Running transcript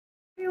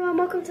and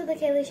welcome to the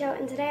Kaylee Show,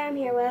 and today I'm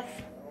here with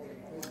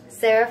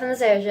Sarah from the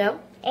Sara Show.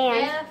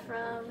 And Anna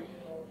from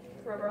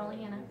Rubber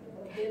Only Hannah.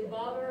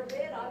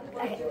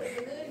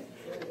 Okay.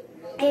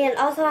 And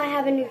also I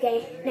have a new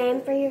name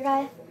for you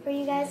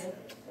guys.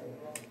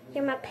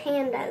 You're my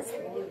pandas.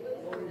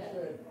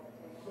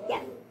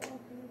 Yeah.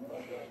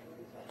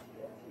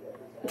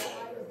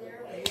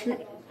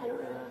 Okay, I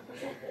don't know.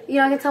 You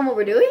not gonna tell them what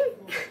we're doing?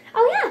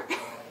 Oh yeah.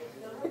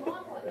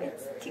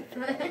 It's too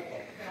fun.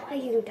 Oh,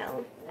 you can tell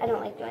them. I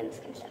don't like doing this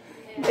kind of stuff.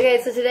 Okay,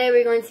 so today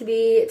we're going to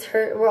be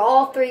we're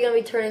all three going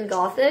to be turning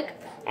gothic,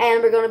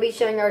 and we're going to be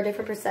showing our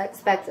different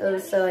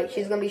perspectives. So like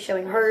she's going to be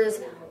showing hers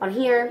on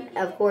here,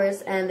 of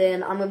course, and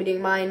then I'm going to be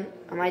doing mine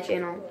on my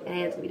channel, and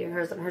Hannah's going to be doing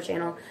hers on her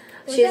channel.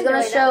 She's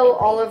going to show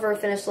all of her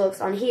finished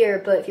looks on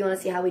here, but if you want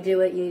to see how we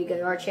do it, you need to go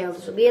to our channels,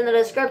 which will be in the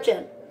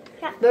description.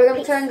 Yeah. But we're going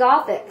to be turning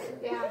gothic.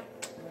 Yeah.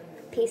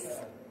 Peace.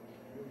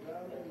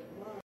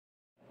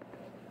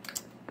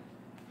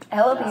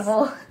 Hello,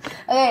 people.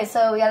 Okay,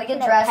 so we got to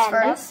get dressed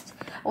first.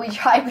 We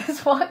tried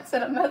this once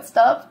and it messed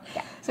up.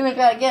 Yeah. So we're going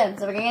to try it again.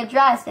 So we're going to get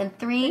dressed in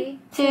 3,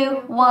 2,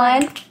 1. I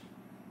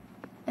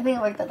think it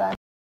worked that time.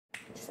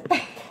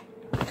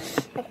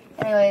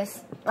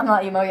 Anyways, I'm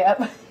not emo yet.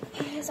 But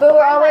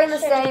we're all wearing the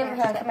same.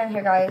 Come in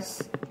here,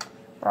 guys.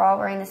 We're all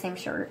wearing the same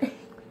shirt.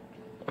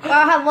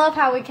 I love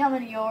how we come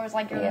into yours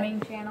like your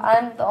main channel.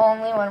 I'm the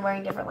only one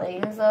wearing different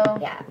leggings, though.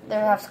 Yeah. They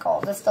have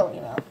skulls. It's still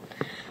emo.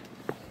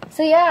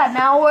 So yeah,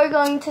 now we're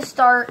going to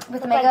start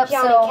with makeup. So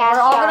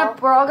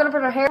we're all gonna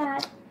put our hair.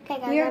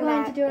 Okay, guys, You're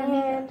going to do it.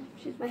 And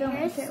She's my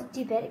hair is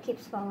stupid. It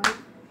keeps falling.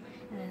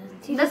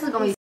 This is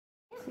gonna be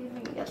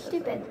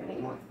stupid.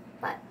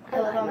 But I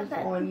love how love it's it.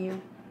 on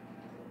you.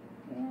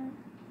 Yeah.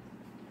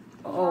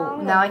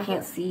 Oh, now I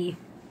can't see.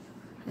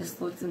 I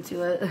just looked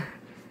into it.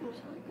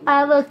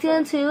 I looked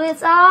into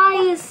its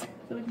eyes.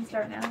 So we can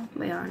start now.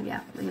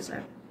 Yeah, we can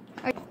start.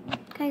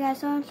 Okay, guys,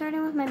 so I'm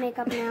starting with my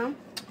makeup now.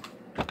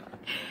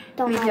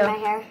 Don't Me mind too. my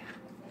hair.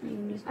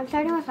 I'm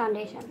starting with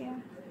foundation. Yeah.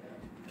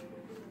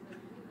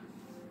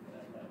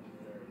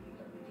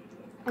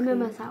 I'm in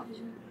myself.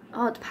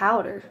 Oh, it's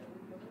powder.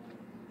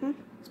 Hmm?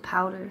 It's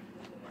powder.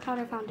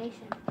 Powder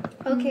foundation.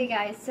 Okay,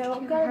 guys. So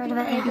I'm gonna Heard do of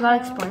it? makeup You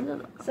gotta now. explain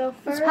it. So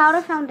first,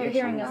 powder foundation,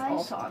 You're hearing us all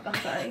guys. talk. I'm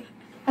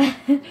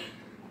sorry.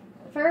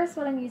 First,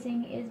 what I'm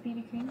using is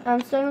BB cream. I'm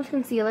starting with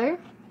concealer,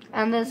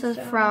 and this is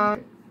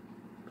from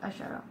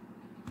eyeshadow.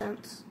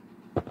 Sense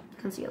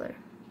concealer.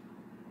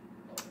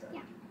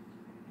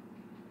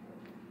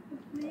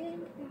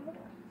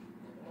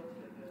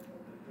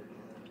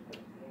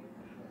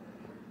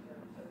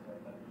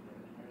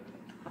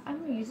 I'm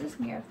gonna use this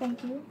mirror.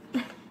 Thank you.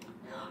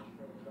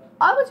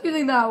 I was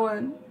using that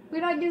one.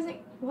 We're not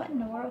using what in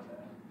the world?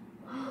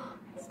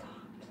 It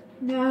stopped.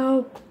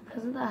 No.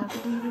 Doesn't that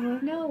happen to you anymore?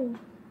 No.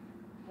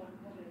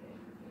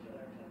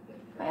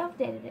 I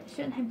updated it.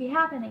 Shouldn't be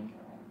happening.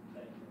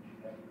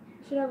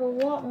 Should have a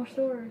lot more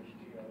storage.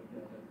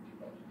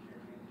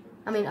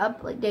 I mean,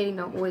 updating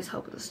don't always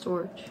help with the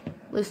storage.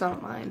 At least not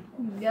on mine.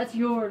 That's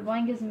yours.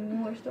 Mine gives me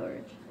more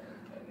storage.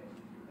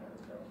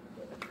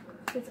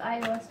 It's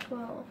iOS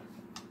 12.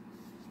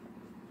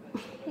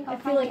 I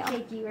feel like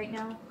cakey right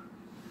now.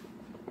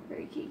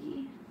 Very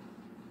cakey.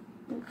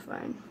 Looks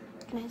fine.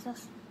 Can I use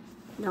this?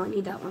 No, I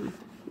need that one.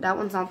 That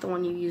one's not the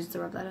one you used to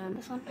rub that in.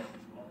 This one?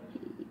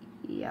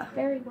 Yeah.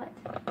 Very wet.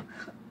 You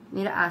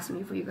need to ask me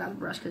before you grab the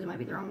brush because it might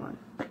be the wrong one.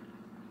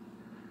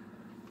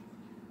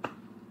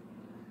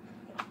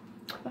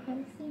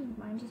 Behind the scenes,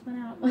 mine just went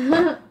out.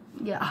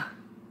 Yeah.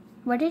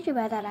 Where did you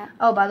buy that at?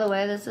 Oh, by the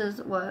way, this is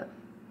what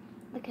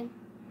I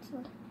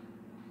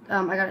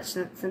got it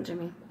sent to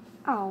me.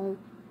 Oh.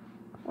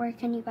 Where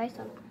can you buy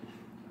some?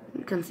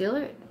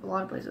 Concealer? A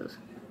lot of places.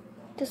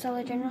 Does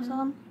Dollar General sell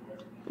them?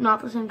 Not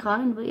the same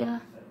kind, but yeah.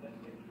 I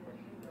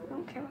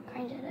don't care what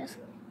kind it is.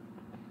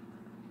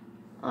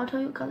 I'll tell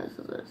you what kind this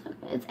is in a second.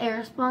 It's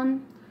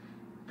Airspun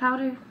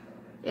powder.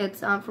 It's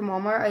from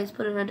Walmart. I just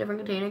put it in a different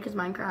container because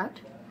mine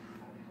cracked.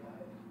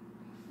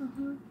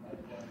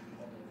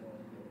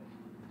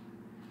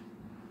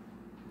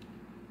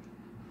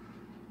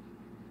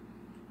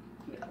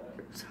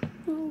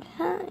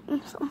 Okay,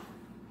 so I'm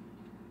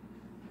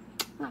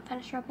not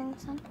finished rubbing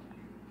this in.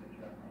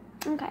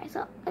 Okay,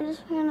 so I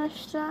just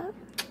finished that.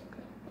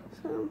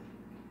 So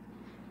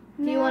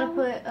Do you want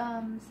to put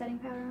setting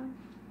powder on?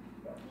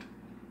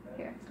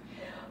 Here.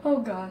 Oh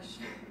gosh.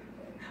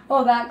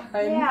 Oh, that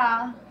kind.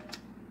 Yeah.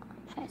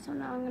 Okay, so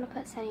now I'm gonna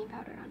put setting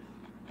powder on.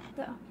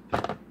 So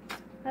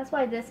that's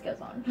why this goes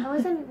on. I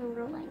wasn't even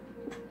rolling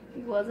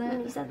You when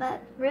wasn't? you said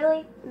that.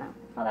 Really? No.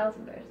 Oh, that was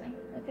embarrassing.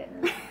 Okay.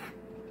 Then.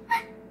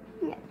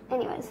 Yeah.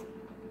 Anyways,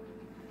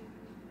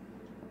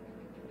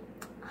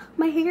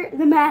 my hair,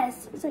 the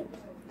mess. It's like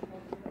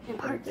in You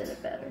parts. did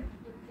it better.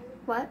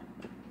 What?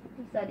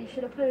 You said you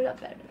should have put it up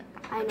better.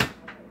 I know,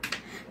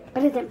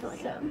 but it didn't feel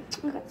like it.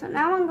 Okay, so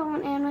now I'm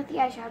going in with the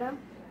eyeshadow.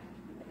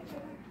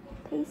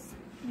 Peace.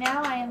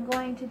 Now I am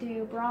going to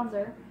do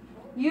bronzer.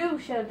 You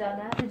should have done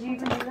that. Did you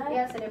even do that?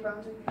 Yes, I did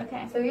bronzer.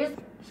 Okay. So here's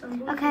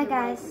Okay,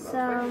 guys,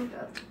 so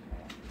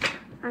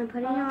I'm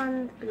putting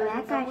on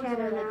black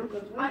eyeshadow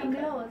now. I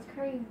know, it's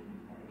crazy.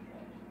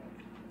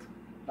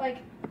 Like,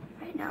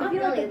 Right now. Not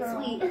feel like really, a it's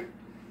girl. sweet.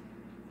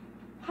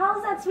 how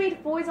is that sweet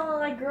if boys only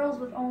like girls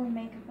with only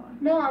makeup on?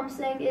 No, I'm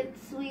saying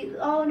it's sweet.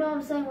 Oh no,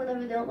 I'm saying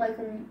whenever they don't like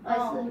them, I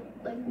Oh. said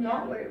like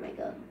not wear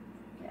makeup.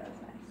 Yeah,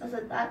 that's nice. I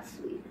said that's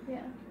sweet.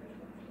 Yeah.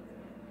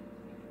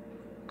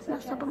 So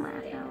I'll stop on my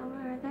eyeshadow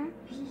over there.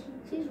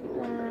 She's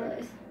ruling the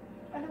way.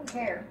 I don't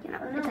care. You know,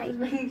 I it's know, like, just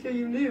making sure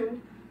you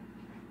knew.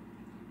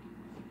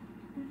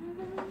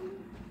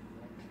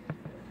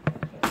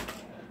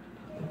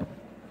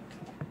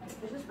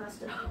 I just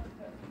messed it up.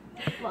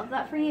 Love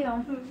that for you.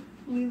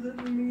 Leave it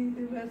for me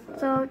to mess up.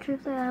 so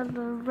truthfully, I have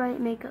the right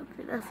makeup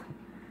for this.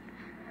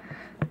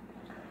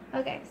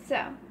 Okay, so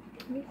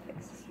let me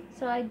fix this.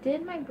 So I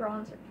did my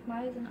bronzer.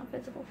 Why is it not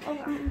visible? Oh,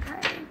 wow.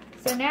 Okay.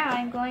 So now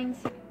I'm going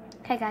to.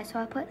 Okay, guys. So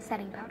I put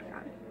setting powder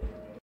on.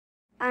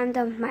 I'm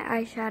done with my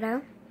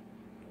eyeshadow.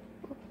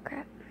 Oh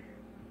crap.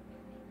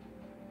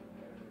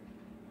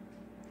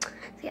 So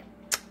yeah,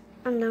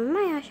 I'm done with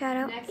my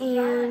eyeshadow,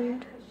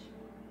 and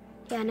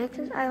yeah, next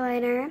is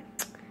eyeliner,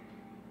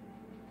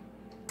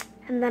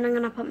 and then I'm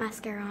gonna put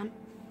mascara on.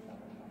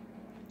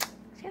 So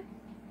yeah,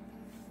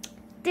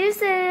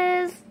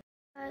 deuces.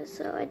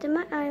 So I did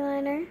my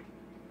eyeliner.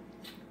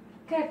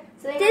 Okay,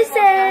 so This I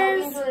hope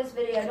you is- enjoyed this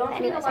video. Don't forget to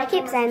Anyways, I like, keep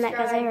comment, saying that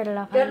because I subscribe. heard it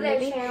off Go on to the their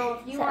movie. channel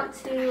if you So, want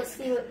to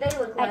see what they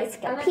look I like.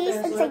 just go and what peace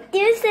theirs and look. say I love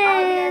you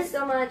guys deuces.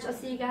 so much. I'll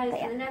see you guys But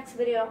in the next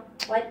video.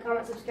 Like,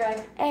 comment,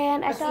 subscribe.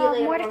 And I I'll see still you have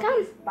later. more to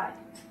come. Bye.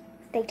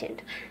 Stay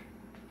tuned.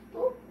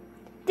 Ooh.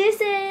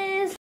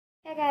 Deuces.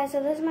 Okay, guys.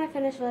 So this is my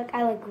finished look.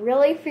 I look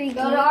really freaky.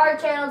 Go to our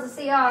channel to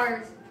see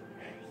ours.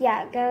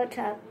 Yeah, go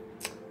to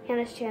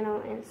Hannah's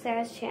channel and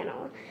Sarah's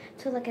channel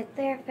to look at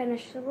their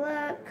finished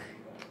look.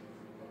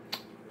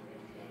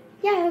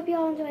 Yeah, I hope you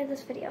all enjoyed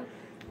this video.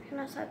 I'm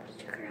not sorry to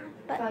stick around,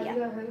 but Bye, yeah. you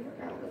gotta hurry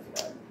for now.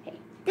 Hey,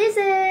 this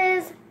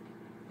is.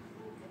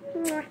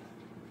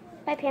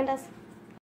 Bye, pandas.